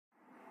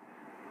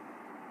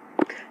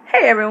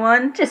Hey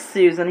everyone, just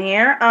Susan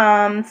here.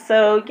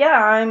 So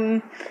yeah,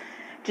 I'm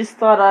just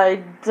thought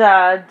I'd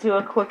do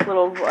a quick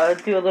little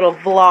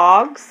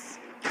vlogs.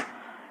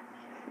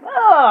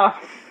 Oh,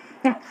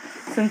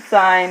 since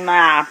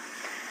I'm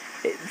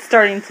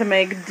starting to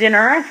make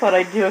dinner, I thought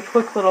I'd do a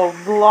quick little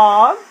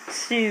vlog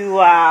to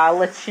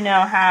let you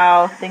know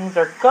how things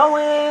are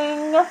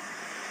going.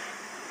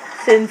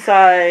 Since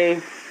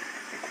I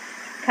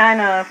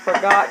kind of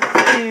forgot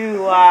to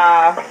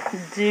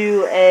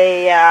do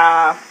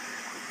a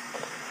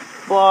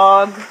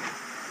vlog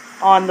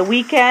on the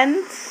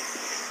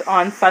weekends,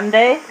 on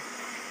Sunday.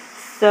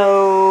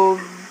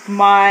 So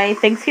my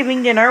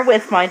Thanksgiving dinner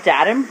with my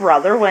dad and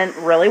brother went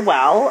really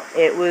well.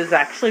 It was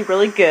actually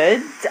really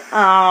good.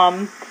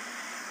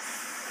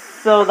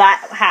 So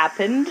that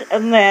happened.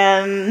 And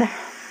then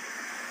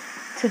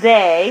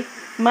today,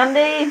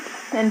 Monday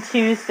and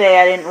Tuesday,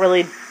 I didn't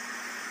really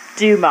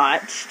do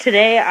much.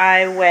 Today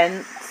I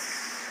went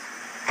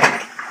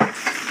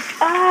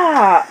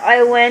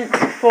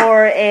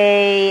for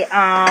a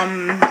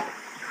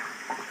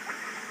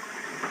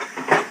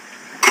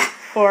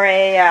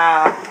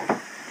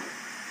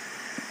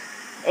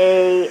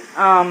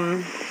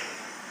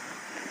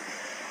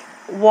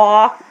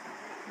walk.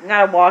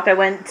 Not a walk. I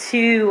went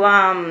to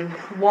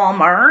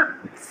Walmart,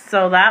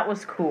 so that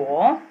was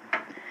cool.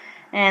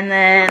 And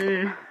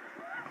then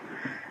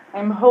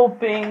I'm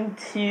hoping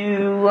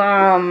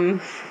to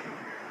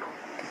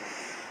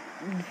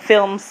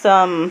film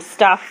some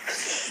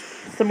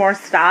more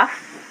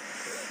stuff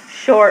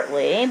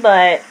shortly,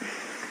 but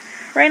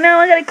right now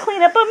I gotta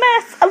clean up a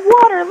mess of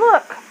water.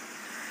 Look,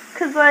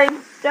 because I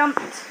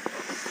dumped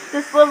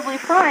this lovely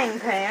frying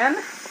pan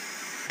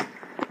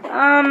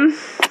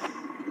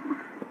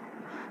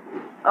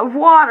of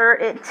water.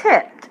 It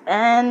tipped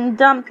and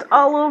dumped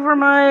all over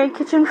my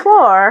kitchen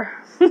floor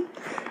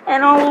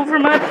and all over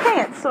my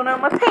pants, so now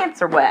my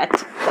pants are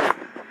wet.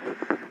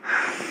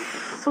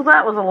 So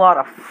that was a lot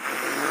of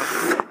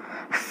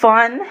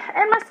fun,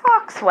 and my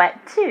socks wet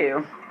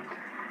too.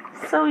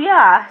 So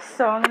yeah,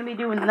 so I'm gonna be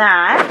doing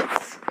that.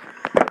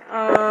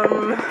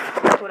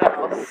 What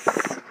else?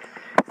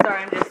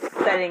 Sorry, I'm just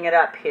setting it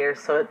up here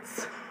so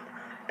it's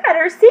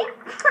better, see?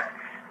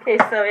 Okay,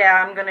 so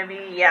yeah, I'm gonna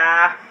be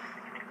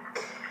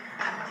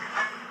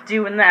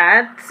doing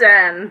that,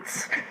 and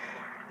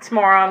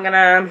tomorrow I'm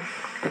gonna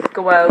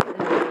go out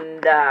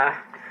and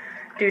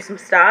do some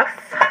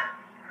stuff.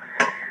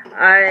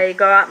 I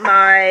got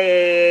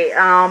my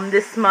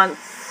this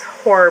month's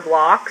horror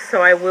block,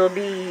 so I will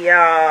be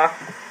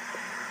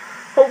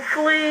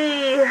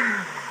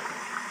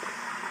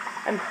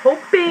I'm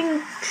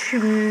hoping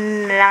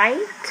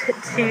tonight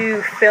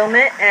to film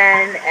it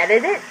and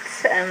edit it,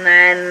 and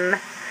then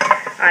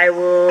I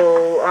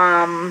will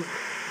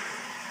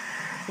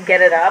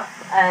get it up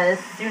as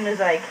soon as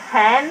I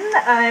can.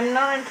 I'm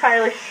not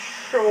entirely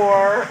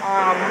sure.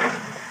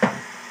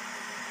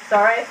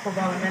 Sorry, hold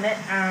on a minute.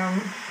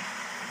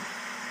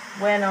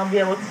 When I'll be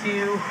able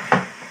to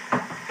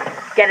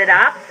get it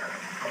up,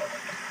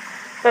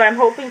 but I'm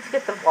hoping to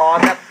get the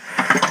vlog up,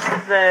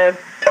 the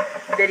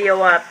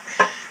video up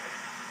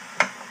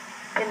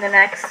in the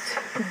next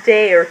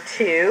day or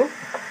two,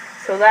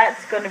 so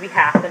that's going to be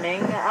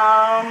happening.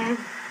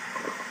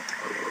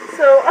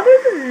 So other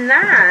than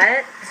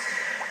that,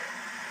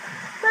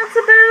 that's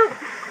about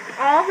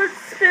all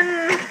that's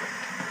been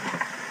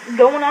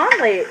going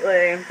on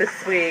lately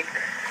this week.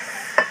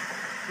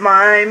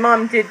 My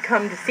mom did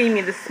come to see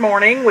me this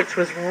morning, which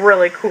was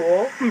really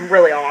cool,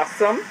 really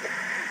awesome.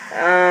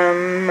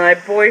 My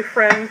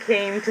boyfriend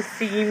came to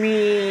see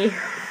me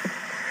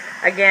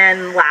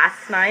again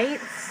last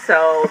night,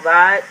 so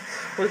that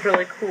was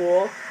really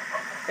cool.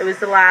 It was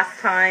the last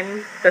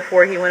time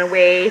before he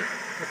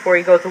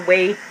goes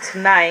away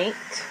tonight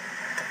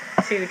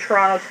to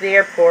Toronto to the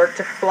airport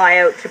to fly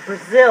out to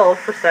Brazil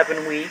for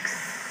 7 weeks.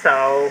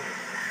 So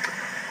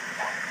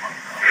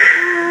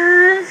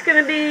it's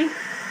gonna be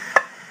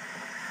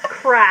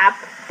crap,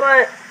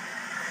 but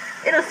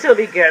it'll still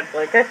be good.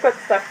 Like, I've got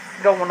stuff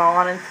going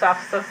on and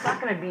stuff, so it's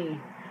not gonna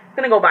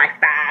go by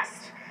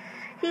fast.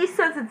 He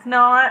says it's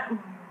not,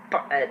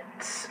 but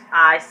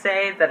I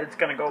say that it's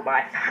gonna go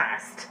by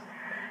fast.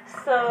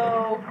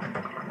 So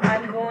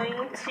I'm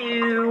going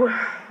to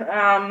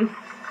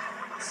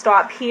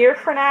stop here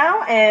for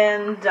now,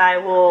 and I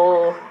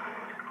will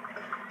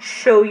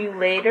show you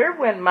later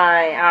when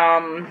my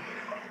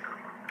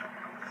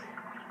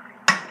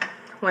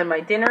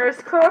dinner is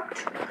cooked,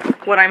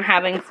 what I'm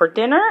having for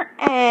dinner,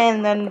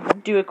 and then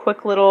do a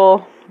quick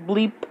little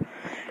bleep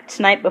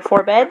tonight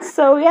before bed.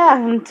 So yeah,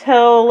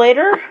 until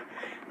later,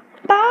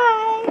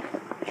 bye!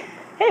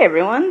 Hey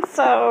everyone,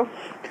 so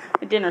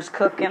my dinner's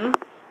cooking,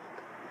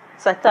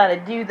 so I thought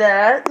I'd do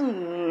that.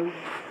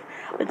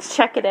 Let's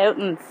check it out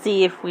and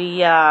see if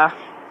we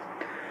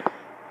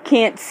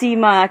can't see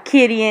my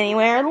kitty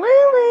anywhere.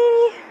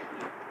 Lily!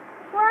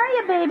 Where are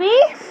you, baby?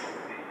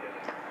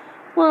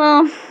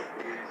 Well,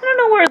 I don't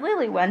know where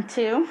Lily went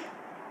to.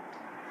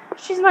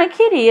 She's my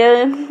kitty,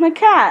 my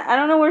cat. I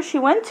don't know where she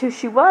went to.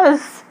 She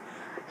was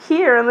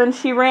here and then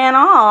she ran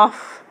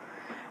off.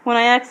 when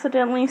I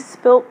accidentally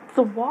spilt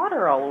the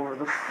water all over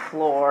the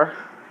floor.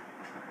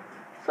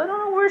 So I don't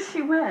know where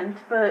she went,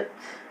 but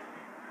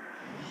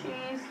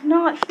she's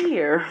not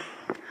here.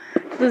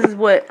 This is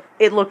what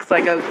it looks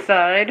like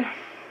outside.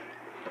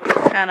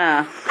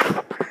 Kinda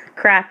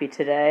crappy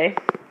today.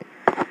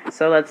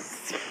 So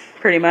that's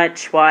pretty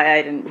much why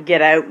I didn't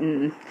get out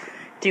and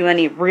do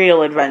any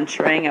real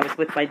adventuring. I was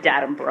with my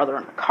dad and brother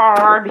in the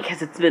car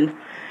because it's been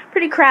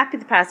pretty crappy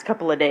the past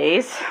couple of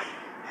days.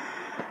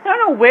 I don't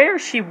know where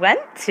she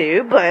went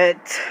to, but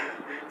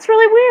it's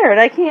really weird.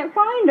 I can't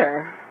find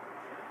her.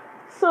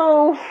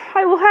 So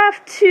I will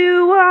have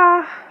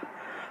to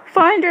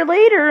find her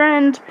later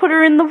and put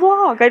her in the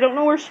vlog. I don't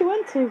know where she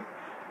went to.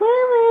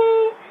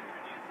 Lily!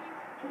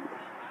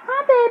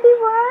 Hi, baby,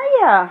 where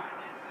are ya?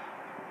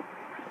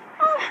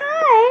 Oh,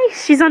 hi!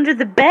 She's under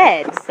the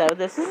bed, so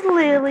this is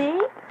Lily.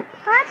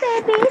 Hi,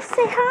 baby,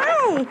 say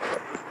hi.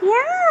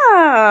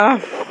 Yeah,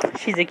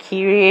 she's a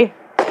cutie.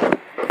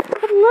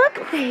 But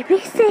look, baby,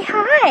 say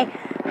hi.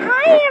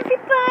 Hi,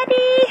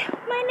 everybody.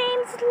 My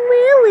name's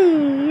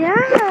Lily.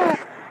 Yeah.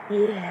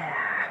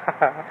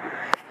 Yeah.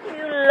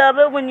 You love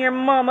it when your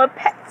mama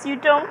pets you,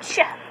 don't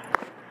ya?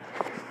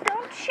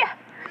 Don't ya?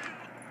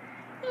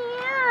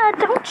 Yeah,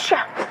 don't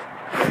ya?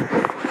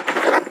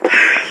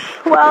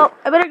 Well,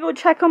 I better go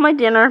check on my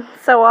dinner,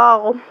 so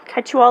I'll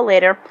catch you all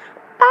later.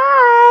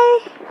 Bye!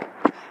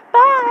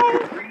 Bye!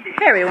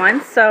 Hey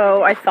everyone,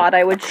 so I thought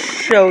I would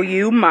show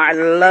you my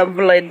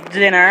lovely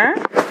dinner.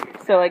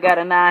 So I got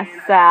a nice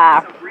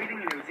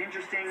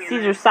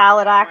Caesar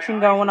salad action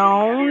going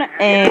on,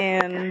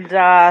 and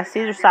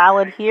Caesar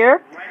salad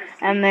here,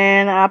 and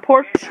then a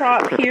pork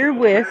chop here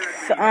with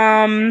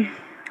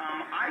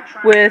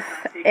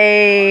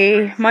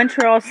a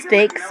Montreal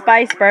steak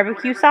spice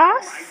barbecue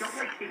sauce.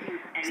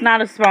 It's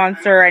not a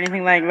sponsor or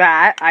anything like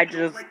that. I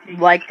just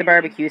like the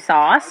barbecue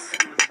sauce.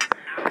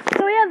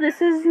 So yeah, this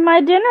is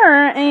my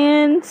dinner,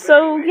 and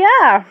so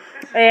yeah.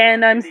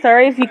 And I'm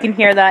sorry if you can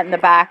hear that in the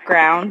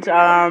background.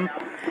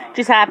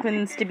 Just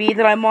happens to be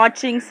that I'm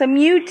watching some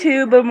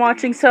YouTube. I'm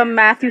watching some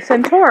Matthew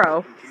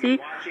Santoro. See?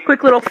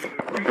 Quick little,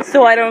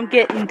 so I don't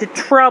get into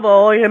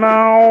trouble, you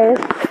know.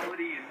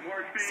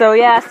 So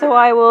yeah, so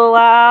I will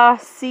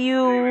see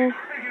you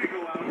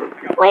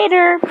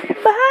later.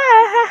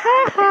 Bye.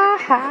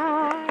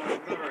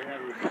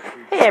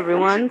 Hey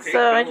everyone,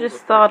 so I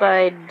just thought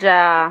I'd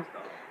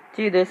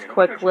do this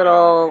quick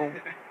little,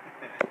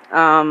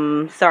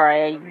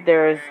 sorry,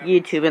 there's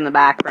YouTube in the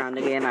background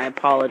again, I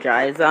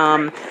apologize.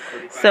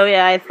 So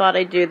yeah, I thought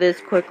I'd do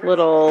this quick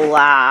little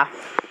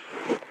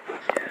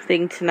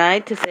thing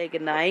tonight to say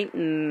goodnight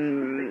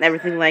and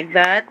everything like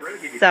that.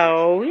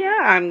 So yeah,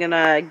 I'm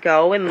gonna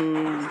go,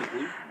 and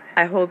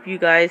I hope you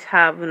guys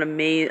have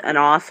an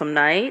awesome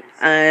night,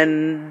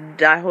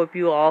 and I hope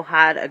you all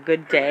had a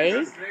good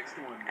day,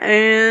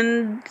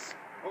 and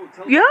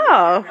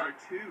yeah,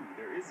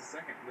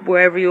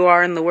 wherever you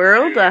are in the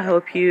world, I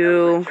hope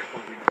you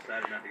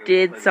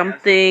did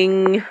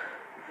something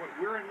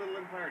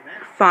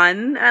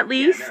fun at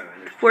least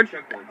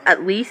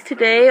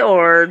today,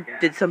 or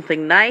did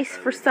something nice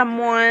for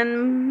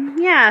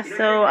someone. Yeah,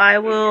 so I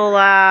will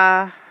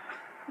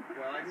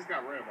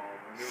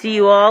see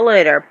you all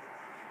later.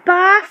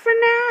 Bye for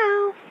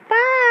now.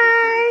 Bye.